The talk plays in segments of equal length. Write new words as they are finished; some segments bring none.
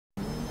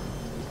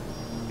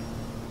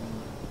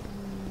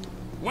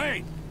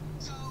Wait!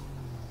 So,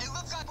 it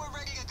looks like we're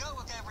ready to go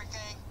with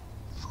everything.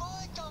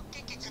 I don't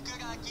think it's a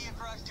good idea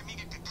for us to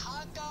meet at the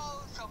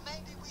condo, so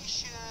maybe we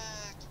should...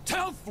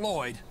 Tell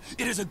Floyd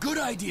it is a good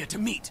idea to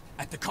meet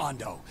at the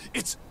condo.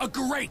 It's a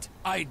great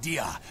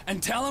idea.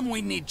 And tell him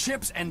we need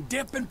chips and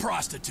dip and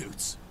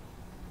prostitutes.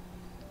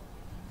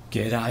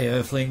 G'day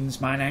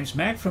Earthlings, my name's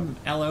Matt from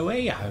LOE.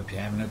 I hope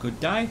you're having a good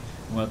day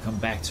and welcome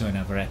back to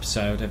another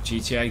episode of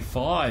GTA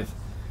 5.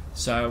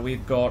 So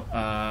we've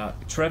got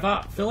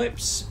Trevor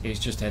Philips. He's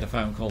just had a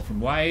phone call from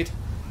Wade.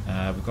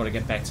 We've got to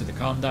get back to the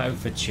condo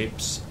for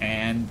chips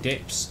and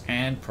dips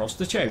and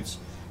prostitutes.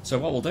 So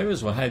what we'll do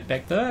is we'll head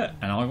back there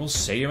and I will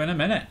see you in a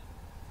minute.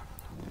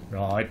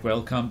 Right,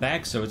 welcome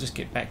back. So we'll just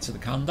get back to the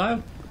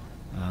condo.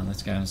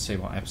 Let's go and see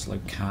what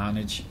absolute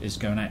carnage is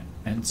going to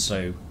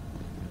ensue.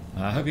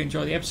 I hope you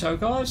enjoy the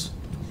episode, guys.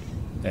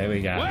 There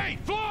we go. Wait,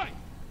 Floyd!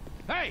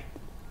 Hey!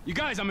 You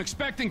guys, I'm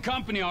expecting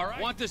company, all right?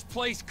 Want this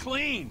place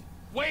clean.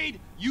 Wade,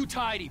 you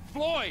tidy.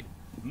 Floyd,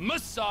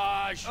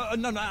 massage.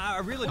 No, I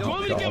really don't. Do you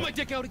want me to get my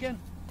dick out again?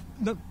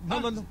 No.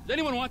 Does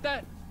anyone want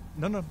that?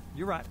 No,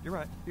 you're right.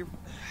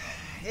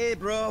 Hey,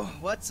 bro,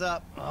 what's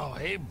up? Oh,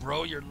 hey,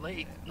 bro, you're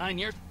late. 9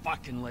 years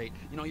fucking late.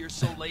 You know, you're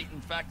so late,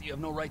 in fact, that you have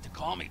no right to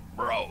call me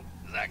bro.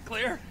 Is that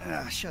clear?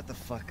 Shut the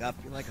fuck up.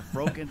 You're like a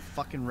broken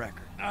fucking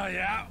record. Oh,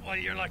 yeah? Well,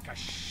 you're like a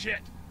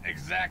shit.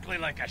 Exactly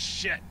like a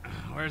shit.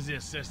 Where's the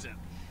assistant?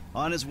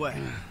 On his way.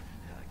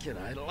 Kid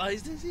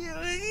idolized this.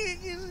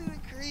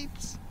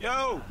 Creeps.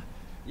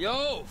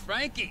 Yo,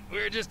 Frankie, we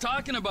were just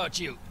talking about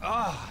you.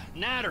 Oh,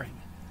 nattering.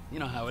 You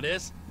know how it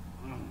is.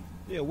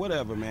 Yeah,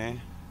 whatever, man.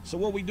 So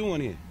what we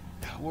doing here?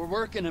 We're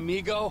working,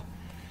 amigo.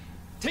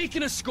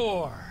 Taking a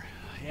score.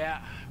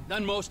 Yeah,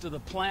 done most of the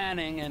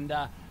planning, and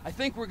I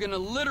think we're gonna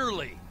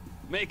literally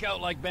make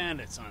out like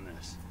bandits on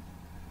this.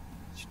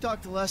 Did you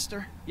talk to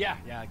Lester? Yeah,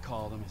 I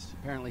called him.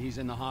 Apparently he's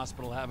in the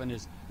hospital having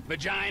his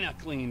vagina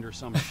cleaned or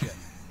some shit.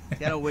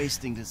 Got a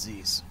wasting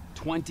disease.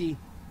 20%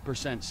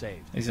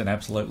 saved. He's an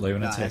absolute No,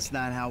 lunatic. that's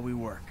not how we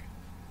work.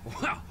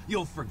 Well,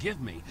 you'll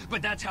forgive me,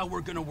 but that's how we're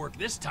gonna work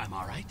this time,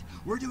 all right?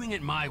 We're doing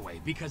it my way,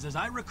 because as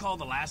I recall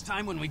the last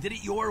time when we did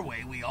it your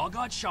way, we all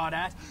got shot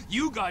at,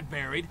 you got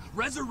buried,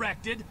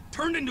 resurrected,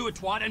 turned into a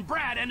twat, and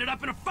Brad ended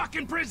up in a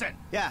fucking prison!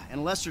 Yeah,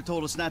 and Lester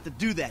told us not to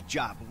do that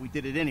job, but we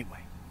did it anyway.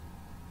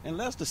 And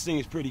Lester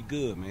seems pretty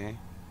good, man.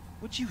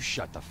 Would you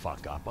shut the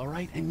fuck up, all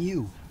right? And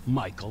you,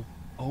 Michael,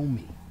 owe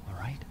me, all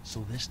right?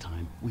 So this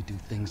time, we do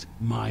things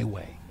my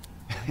way.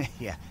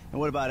 Yeah, and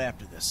what about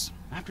after this?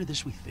 After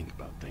this, we think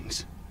about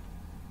things.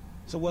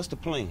 So what's the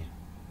plan?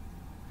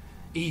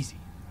 Easy.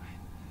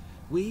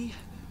 We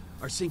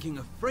are sinking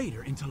a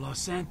freighter into Los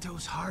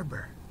Santos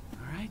harbor,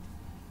 all right?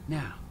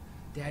 Now,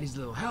 Daddy's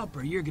little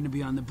helper, you're gonna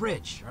be on the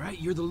bridge, all right?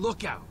 You're the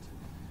lookout.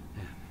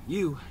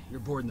 You're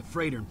boarding the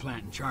freighter and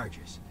planting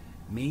charges.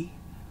 Me,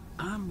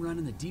 I'm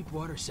running the deep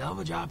water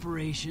salvage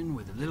operation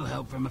with a little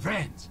help from my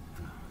friends.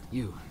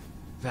 You,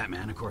 fat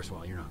man, of course,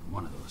 well, you're not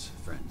one of those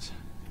friends.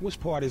 Which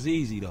part is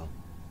easy, though?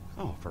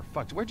 Oh, for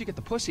fuck's... Where'd you get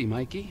the pussy,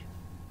 Mikey?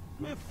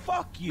 Man,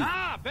 fuck you.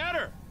 Ah,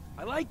 better!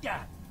 I like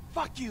that.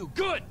 Fuck you.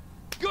 Good.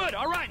 Good.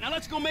 All right, now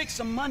let's go make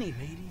some money,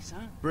 ladies,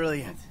 huh?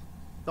 Brilliant.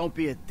 Don't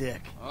be a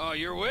dick. Oh,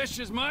 your wish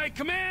is my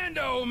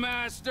commando,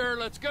 master.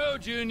 Let's go,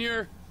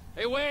 Junior.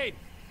 Hey, Wade,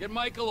 get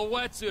Michael a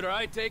wetsuit, all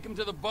right? Take him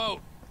to the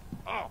boat.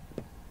 Oh.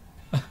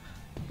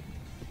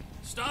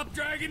 Stop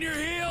dragging your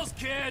heels,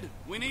 kid.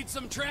 We need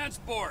some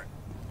transport.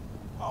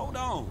 Hold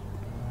on.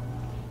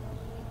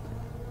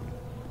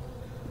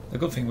 The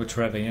good thing with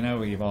Trevor, you know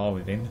where you are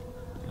with him.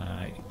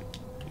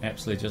 He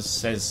absolutely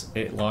just says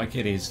it like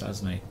it is,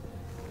 doesn't he?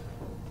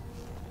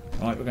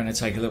 Right, we're going to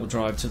take a little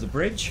drive to the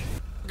bridge.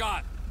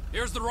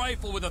 Here's the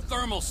rifle with a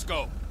thermal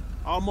scope.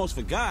 Almost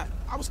forgot.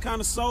 I was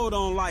kind of sold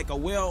on, like, a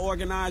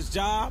well-organized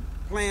job,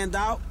 planned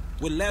out,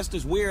 with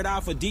Lester's weird eye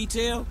for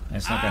detail.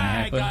 That's not going to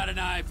happen. I got an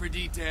eye for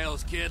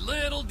details, kid.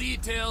 Little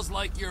details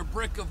like your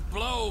brick of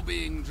blow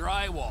being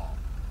drywall.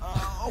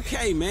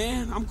 Okay,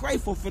 man. I'm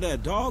grateful for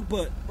that, dog,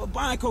 but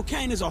buying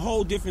cocaine is a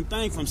whole different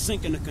thing from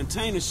sinking a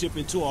container ship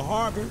into a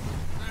harbor.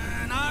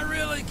 Not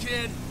really,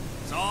 kid.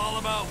 It's all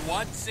about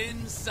what's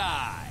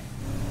inside.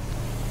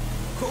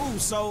 Cool,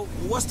 so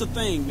what's the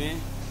thing, man?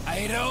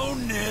 I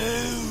don't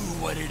know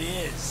what it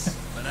is,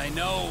 but I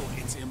know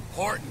it's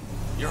important.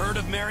 You heard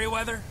of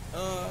Merryweather?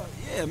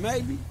 Yeah,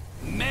 maybe.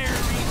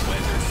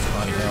 Merryweather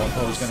Bloody hell, I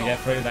thought I was going to get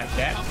through that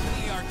gap.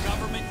 company our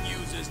government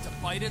uses to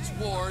fight its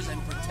wars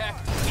and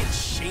protect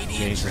its shady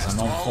Jesus, interests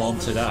I'm on all form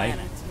over today. the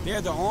planet.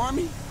 They're the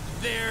army?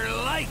 They're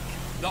like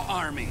the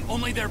army,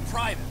 only they're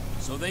private,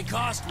 so they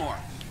cost more.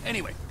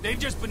 Anyway, they've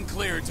just been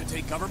cleared to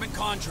take government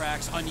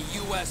contracts on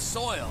U.S.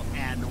 soil.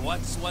 And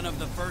what's one of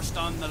the first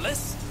on the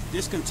list?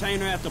 This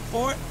container at the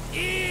port?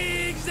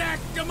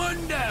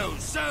 Exactamundo!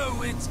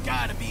 So it's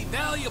gotta be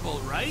valuable,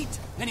 right?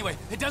 Anyway,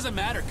 it doesn't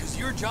matter, because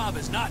your job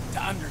is not to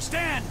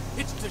understand,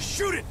 it's to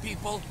shoot at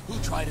people who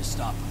try to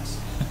stop us.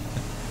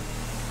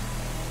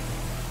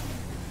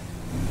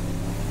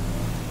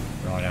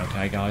 Right,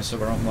 okay guys, so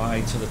we're on the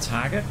way to the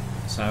target.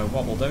 So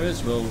what we'll do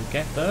is we'll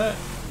get there,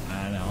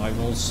 and I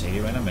will see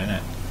you in a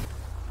minute.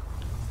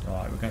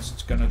 Right, we're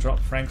just going to drop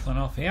Franklin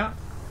off here.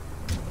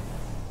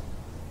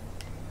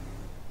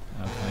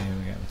 Okay, here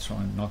we go. Let's try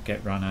and not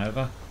get run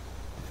over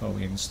before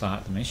we even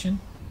start the mission.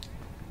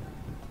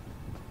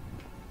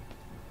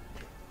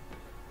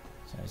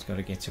 So he's got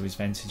to get to his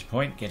vantage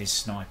point, get his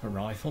sniper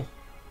rifle.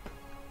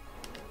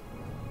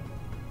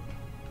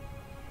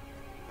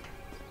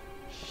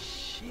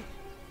 Shit.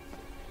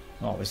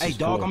 Oh, this Hey, is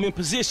dog, good. I'm in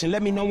position.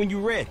 Let me know when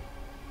you're ready.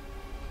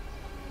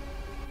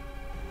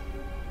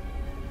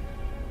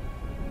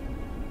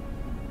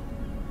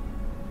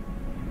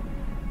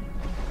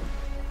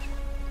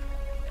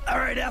 All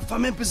right, F,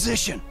 I'm in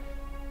position.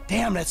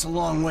 Damn, that's a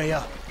long way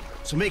up.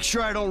 So make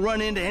sure I don't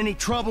run into any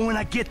trouble when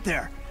I get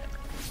there.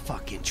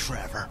 Fucking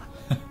Trevor.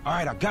 All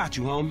right, I got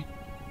you, homie.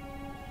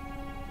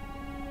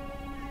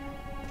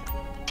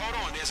 Hold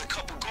on, there's a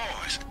couple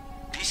guards.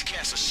 These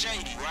cats are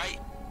shady, right?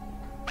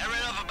 I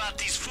read up about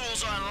these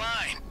fools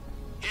online.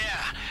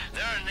 Yeah,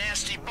 they're a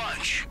nasty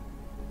bunch.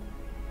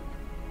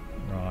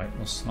 Right,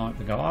 we'll snipe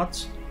the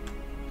guards.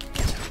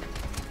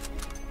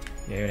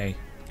 Beauty.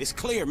 It's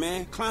clear,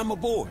 man. Climb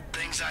aboard.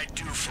 Things I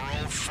do for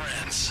old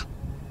friends.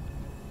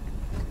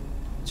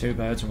 Two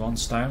birds with one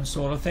stone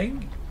sort of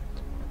thing.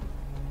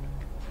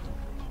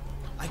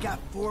 I got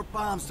 4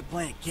 bombs to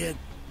plant, kid.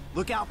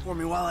 Look out for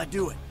me while I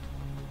do it.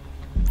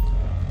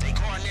 They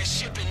guard their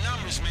ship in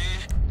numbers, man.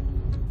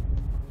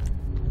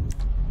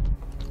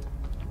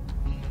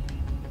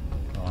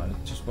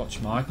 Right, just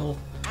watch Michael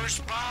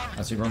First bomb.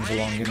 as he runs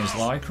ready along to in his go.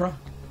 lycra.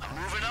 I'm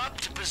moving up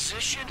to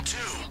position 2.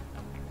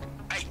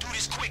 Hey, do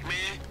this quick,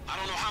 man. I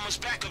don't know how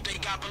much backup they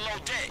got below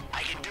deck.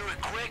 I can do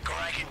it quick or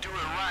I can do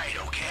it right,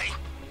 okay?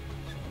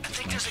 I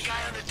think there's a guy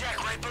on the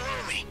deck right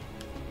below me.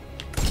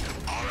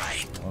 All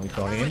right. Oh, we got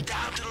I'm him. moving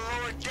down to the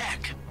lower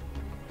deck.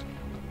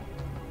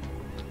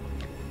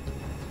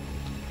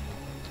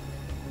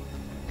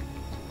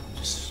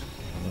 Just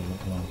have a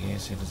look along here,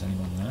 see if there's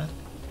anyone there.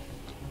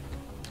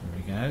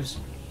 There he goes.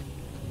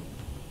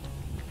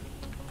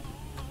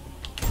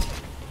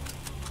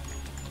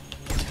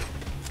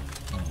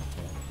 Oh,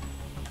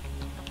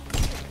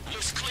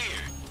 Looks clear.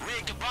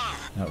 Rig the bomb.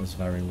 that was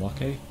very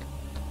lucky.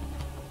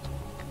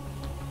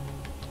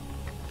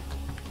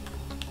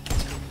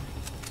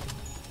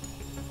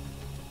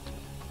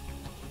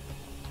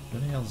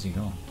 Where the hell's he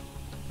gone?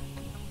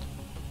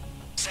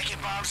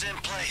 Second bomb's in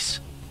place.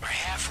 We're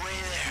halfway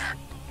there.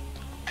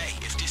 Hey,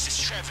 if this is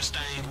Trevor's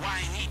thing, why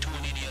ain't he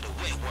doing any of the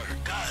wet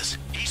work? Cuz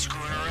he's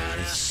screwing around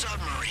in a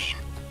submarine.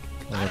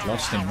 Well, I we've don't know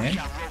lost how him we then.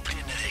 got roped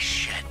into this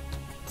shit.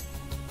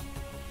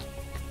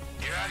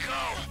 Here I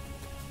go.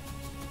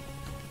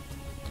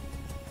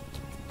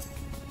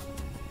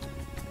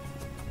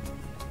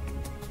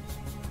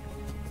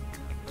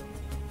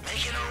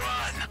 Making a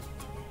run.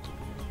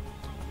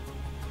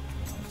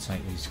 I'll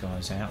take these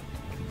guys out.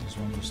 I think there's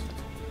one just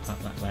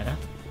up that ladder.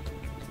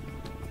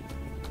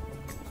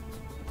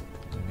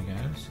 There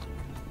he goes.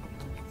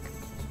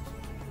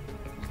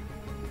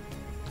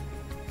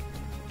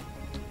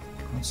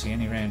 Can't see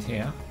any around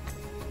here.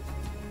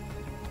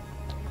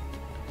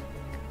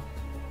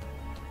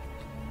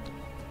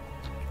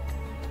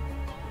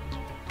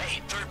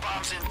 Hey, third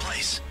bomb's in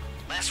place.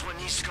 Last one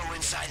needs to go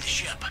inside the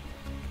ship.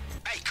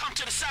 Hey, come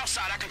to the south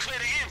side. I can clear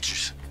the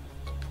entrance.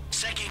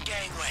 Second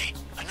gangway.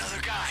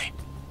 Another guy.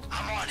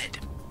 I'm on it.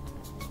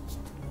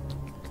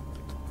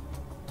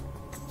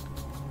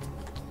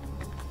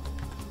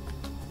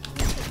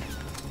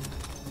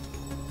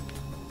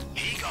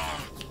 He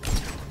gone.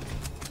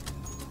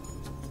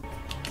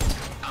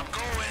 I'm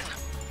going.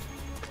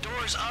 The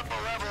door's up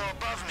a level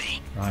above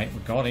me. Right, we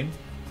got him.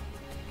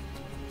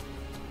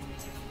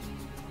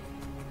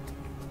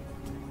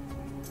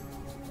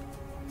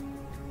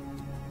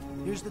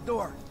 Here's the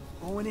door.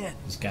 Going in.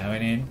 He's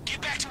going in.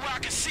 Get back to where I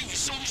can see you as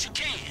soon as you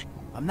can.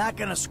 I'm not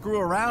gonna screw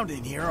around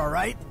in here, all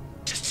right?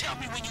 Just tell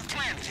me when you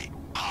planted it.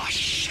 Oh,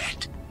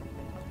 shit.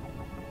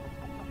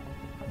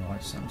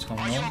 Right, something's going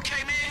Are you on.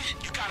 okay, man?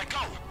 You gotta go.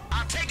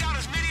 I'll take out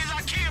as many as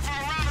I can from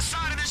around the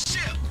side of the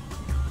ship.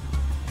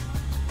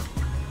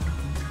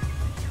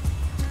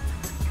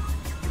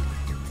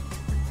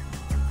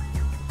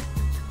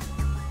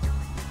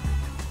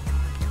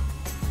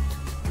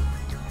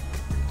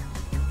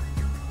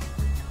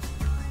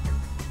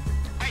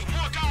 Hey,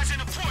 more guys in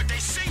the port. They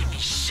see me.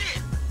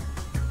 Shit.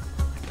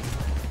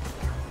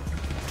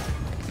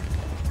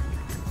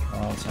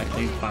 I'll take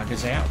these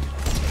buggers out.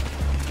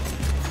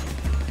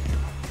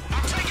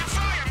 I'm taking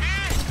fire,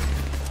 man.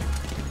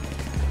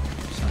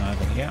 Some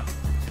over here.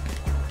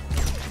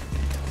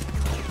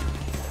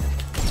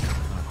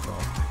 Oh,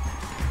 God.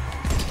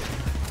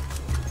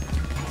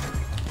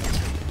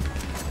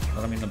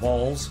 Got him in the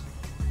balls.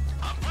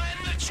 I'm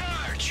planning the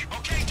charge.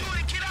 Okay, do it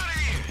and get out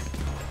of here.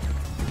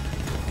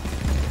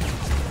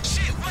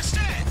 Shit, what's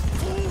that?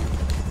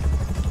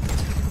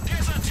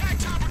 There's an attack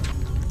chopper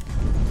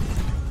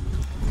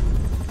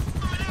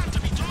coming after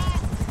me, dog.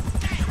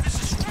 Damn, this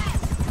is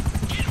screwed.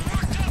 Getting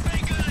worked up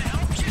ain't gonna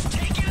help. Just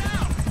take it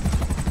out.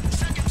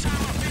 Second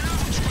time I've been out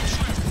with you,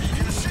 Trevor.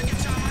 And the second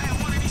time I had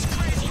one of these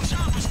crazy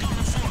choppers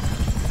coming for me.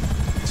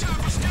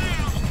 Choppers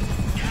down.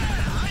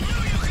 Yeah, I knew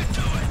you could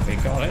do it.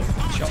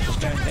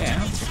 going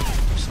down.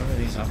 Some of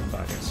these other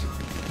buggers.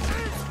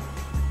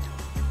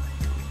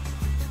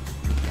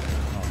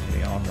 Oh, here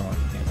they are, right.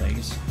 Get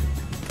these.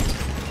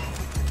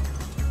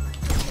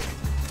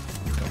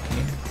 Got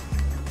him.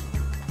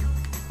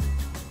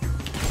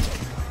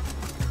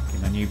 Give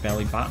him a new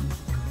belly button.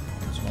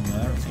 There's one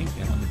there, I think,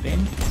 behind the bin.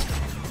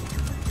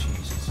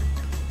 Jesus.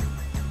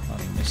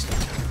 Bloody missed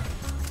it.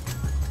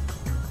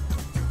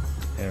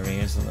 There he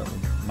is, the little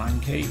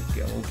monkey.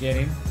 We'll get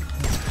him.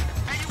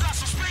 Hey, you got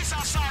some space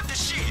outside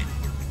this shit.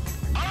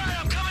 Alright,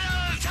 I'm coming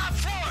out of the top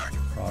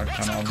floor. Right,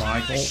 come on,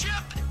 Michael. Ship,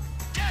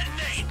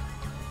 detonate.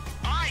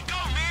 Alright, go,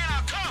 man,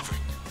 I'm covered.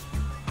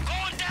 I'm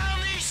going down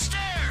these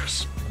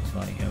stairs.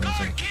 Bloody hell, is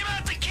Guard, it? keep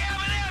out the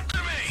cabin after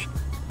me.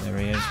 There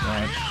he is,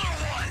 right. Another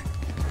one.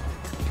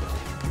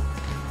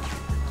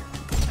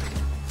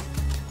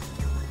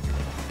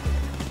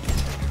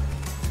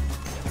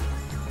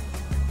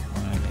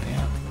 Right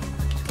there.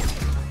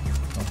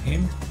 Got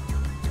him.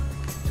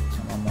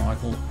 Come on,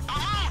 Michael.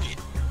 I'm on it.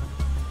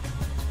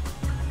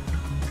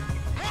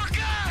 More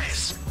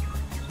guys.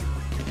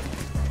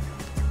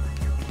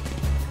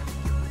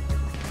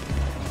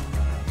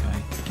 Okay.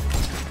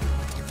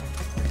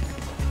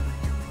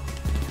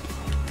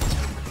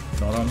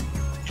 Got him.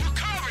 You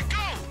covered,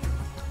 go.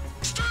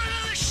 Start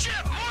another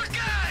ship, more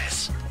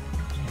guys.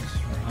 Jesus,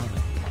 where are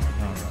they?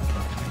 Oh,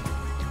 right, okay.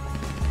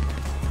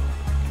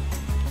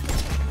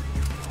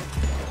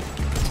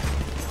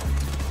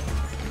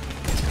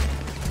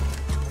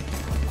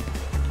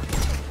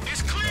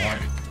 It's clear.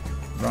 Right.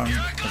 Run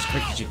as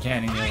quick as you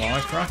can in your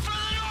life raft. For the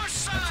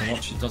north Have to side.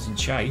 watch it doesn't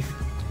chafe.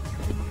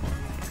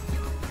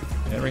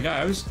 There he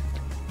goes.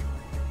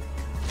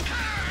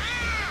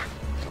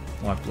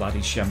 Like bloody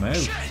Shamu.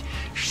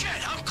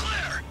 Shit, I'm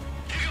clear.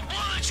 You can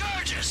blow the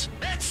charges.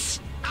 That's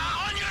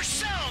on your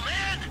cell,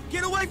 man.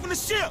 Get away from the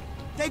ship!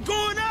 They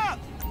going up!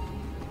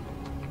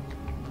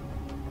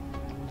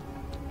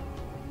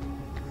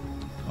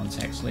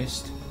 Contacts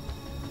list.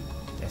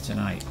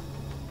 Detonate.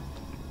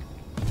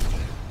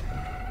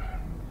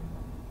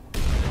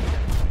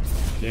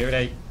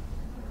 Beauty.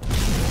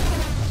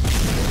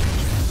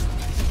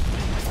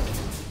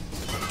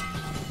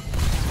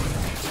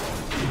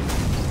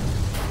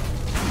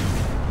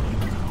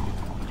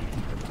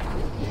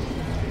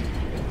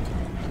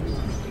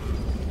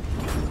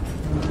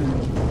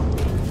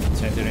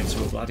 Turned it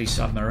into a bloody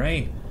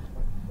submarine.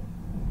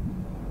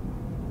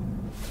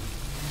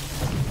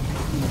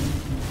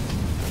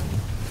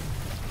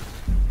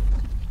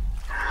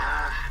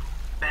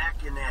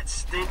 Back in that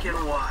stinking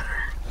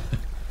water.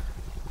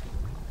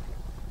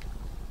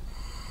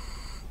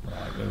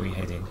 Right, where are we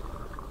heading?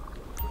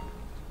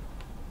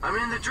 I'm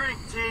in the drink,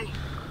 T.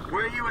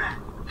 Where you at?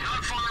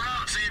 Not far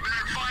out, so you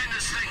better find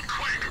this thing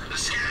quick. The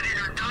scat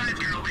eater dive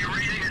gear will be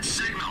reading its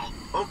signal.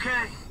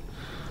 Okay.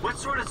 What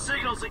sort of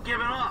signals it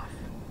giving off?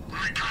 The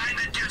kind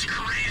that gets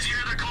crazier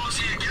the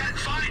closer you get.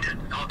 Find it.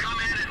 I'll come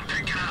in and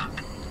pick it up.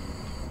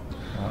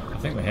 Right, I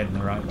think we're heading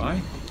the right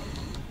way.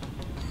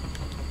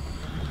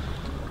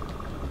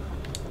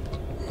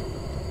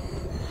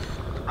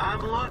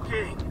 I'm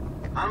looking.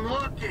 I'm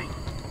looking.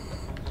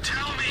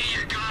 Tell me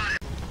you got it.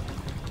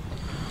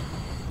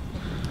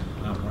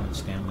 Oh, right,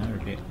 it's down there a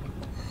bit.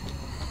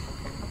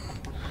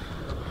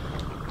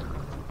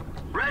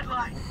 Red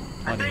light.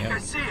 I Bloody think hell. I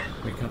see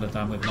it. We could have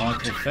done with Go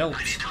Michael to it. I Phelps.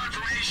 need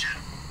confirmation.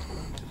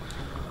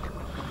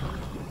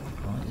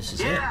 Right, this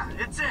is Yeah,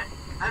 it's it.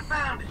 I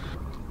found it. it.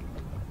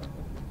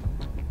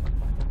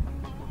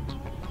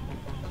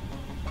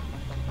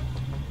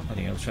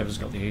 Bloody hell, Trevor's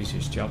got the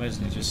easiest job,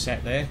 hasn't he? Just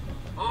sat there.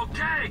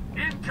 Okay,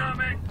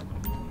 incoming.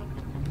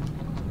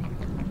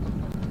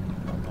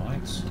 Got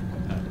lights.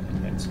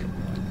 Let's get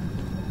light.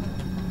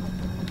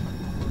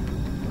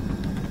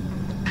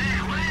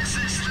 Hey, what is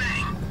this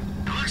thing?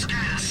 It looks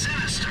kind of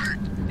sinister.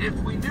 If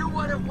we knew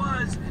what it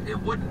was, it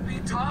wouldn't be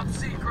top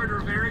secret or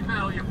very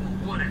valuable,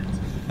 would it?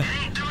 It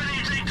ain't doing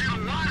anything to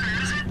the water,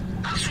 is it?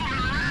 I'm swimming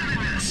around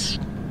in this.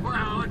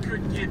 Well, it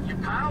could give you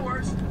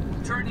powers,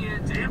 turn you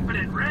into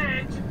infinite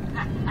rage.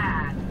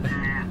 Nah,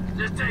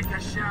 just take a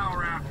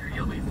shower after,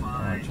 you'll be Right,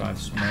 fine. drive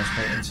the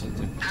submersible into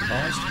the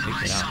device to Let pick it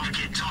up. myself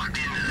get talked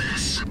into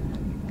this.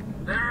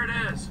 There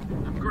it is.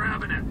 I'm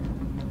grabbing it.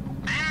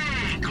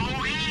 Hey, go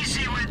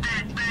easy with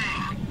that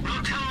thing.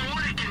 Don't tell him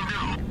what it can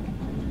do.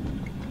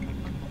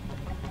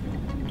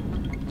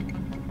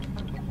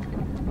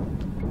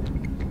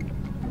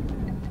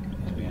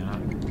 There we are.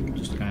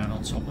 Just going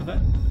on top of it.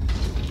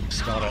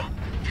 Got it.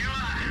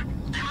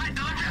 Am I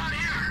done down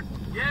here?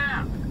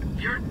 Yeah,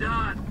 you're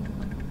done.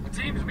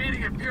 Team's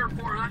meeting at Pier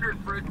 400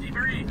 for a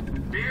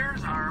debrief.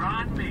 Beers are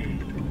on me.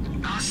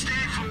 I'll stay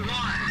for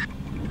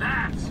one.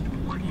 That's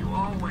what you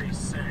always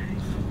say.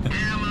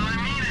 Yeah, well, I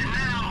mean it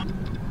now.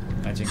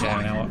 Imagine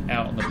going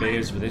out on the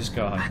beers with this I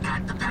guy.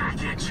 got the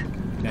package.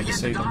 Never Get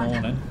see the done.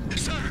 morning.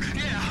 Sir,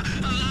 yeah,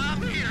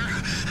 I'm here.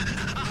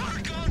 I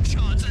heard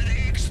gunshots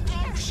and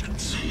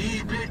explosions.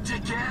 Keep it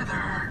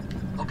together.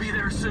 I'll be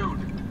there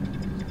soon.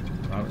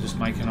 Right, we're just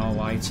making our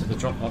way to the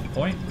drop-off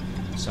point.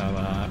 So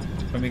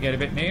when we get a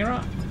bit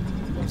nearer,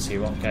 we'll see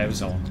what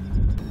goes on.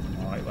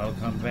 Right, Right,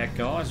 welcome back,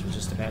 guys. We're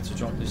just about to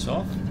drop this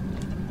off.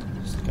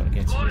 Just got to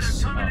get to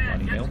this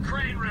bloody hill.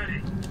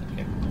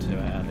 Get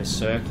to this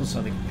circle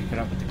so they can pick it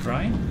up with the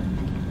crane.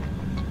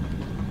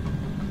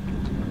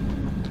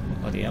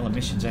 Bloody hell, the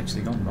mission's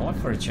actually gone right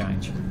for a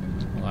change.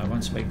 Although I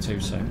won't speak too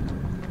soon.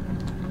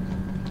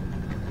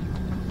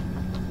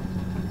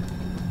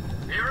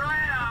 Here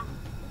I am.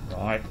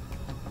 Right.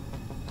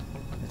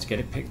 Let's get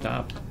it picked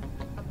up.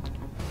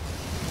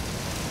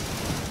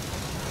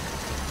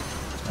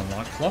 It's not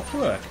like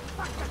clockwork.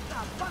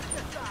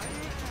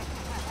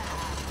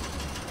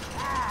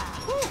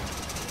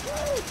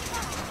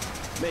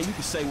 Man, you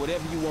can say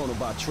whatever you want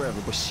about Trevor,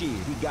 but shit,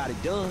 he got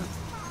it done.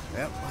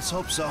 Yep, let's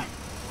hope so.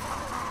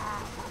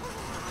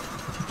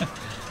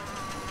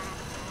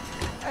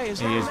 Hey, He is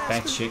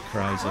batshit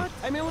crazy. What?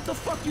 Hey, man, what the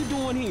fuck you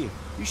doing here?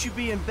 You should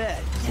be in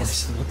bed.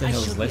 What the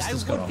hell is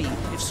Lester's got on?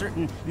 If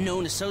certain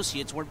known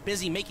associates weren't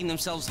busy making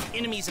themselves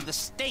enemies of the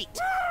state.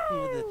 You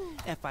know,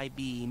 the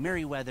FIB,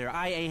 Merryweather,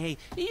 IAA,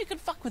 you can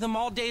fuck with them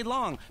all day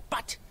long.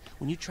 But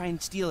when you try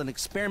and steal an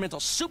experimental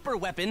super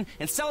weapon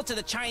and sell it to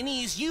the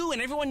Chinese, you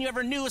and everyone you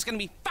ever knew is gonna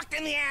be fucked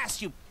in the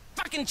ass, you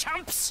fucking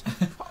chumps!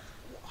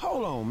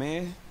 Hold on,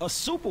 man. A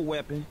super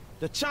weapon?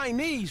 The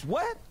Chinese,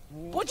 what?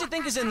 What you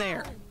think is in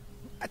there?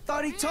 I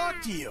thought he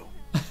talked to you.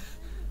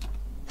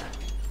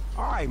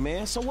 All right,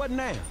 man, so what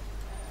now?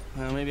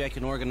 Well, maybe I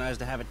can organize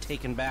to have it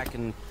taken back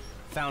and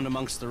found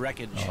amongst the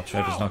wreckage. Oh,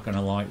 Trevor's not going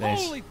to like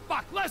this. Holy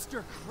fuck,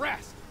 Lester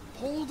Crest!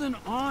 Holding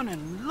on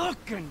and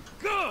looking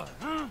good,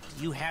 huh?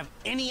 Do you have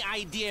any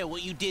idea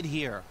what you did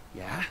here?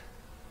 Yeah?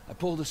 I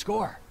pulled a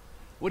score.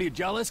 What, are you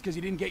jealous because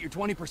you didn't get your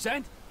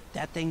 20%?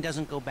 That thing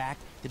doesn't go back,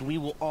 then we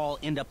will all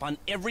end up on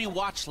every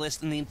watch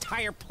list in the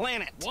entire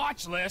planet.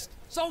 Watch list?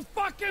 So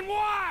fucking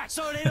what?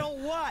 So they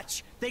don't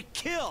watch, they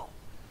kill.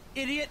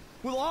 Idiot,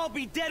 we'll all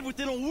be dead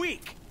within a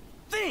week.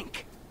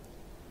 Think!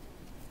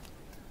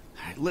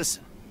 All right,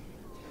 listen.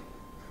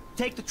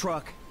 Take the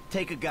truck,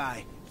 take a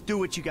guy, do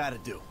what you gotta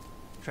do.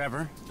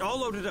 Trevor?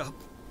 All loaded up.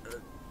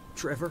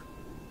 Trevor.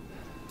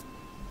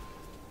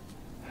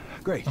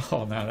 Great.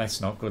 Oh no, that's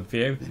not good for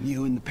you. Then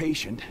you and the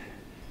patient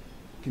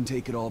can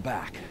take it all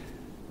back.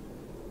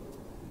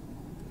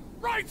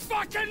 Right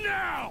fucking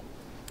now!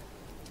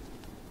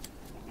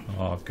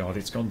 Oh god,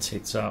 it's gone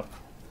tits up.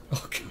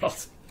 Oh god.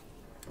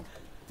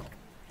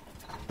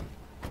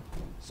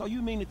 So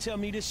you mean to tell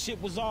me this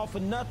shit was all for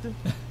nothing?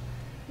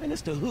 Man,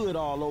 it's the hood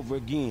all over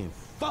again.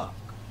 Fuck.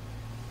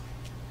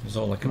 It was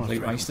all a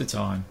complete waste of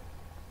time.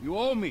 You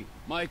owe me,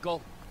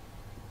 Michael.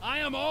 I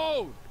am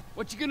owed.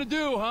 What you gonna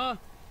do, huh?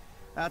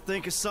 I'll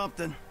think of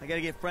something. I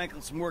gotta get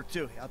Franklin some work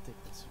too. I'll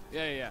take this.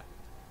 Yeah.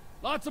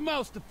 Lots of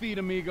mouths to feed,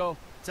 amigo.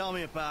 Tell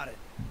me about it.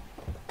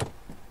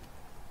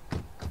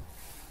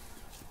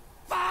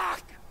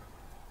 Fuck!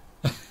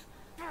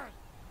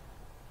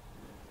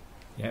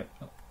 Yep,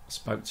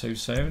 spoke too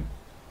soon.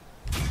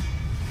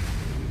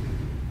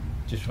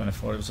 Just when I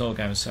thought it was all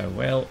going so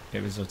well,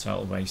 it was a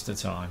total waste of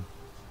time.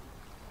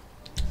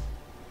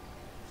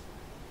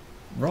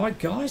 Right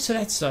guys, so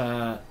that's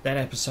that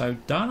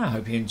episode done. I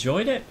hope you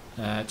enjoyed it.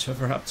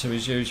 Trevor up to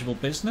his usual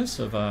business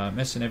of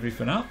messing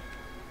everything up.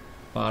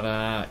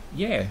 But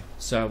yeah,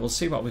 so we'll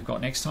see what we've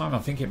got next time. I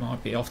think it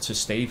might be off to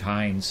Steve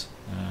Haynes.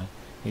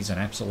 He's an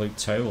absolute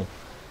tool.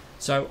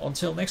 So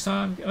until next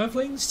time,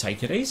 Earthlings,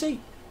 take it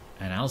easy,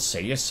 and I'll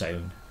see you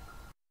soon.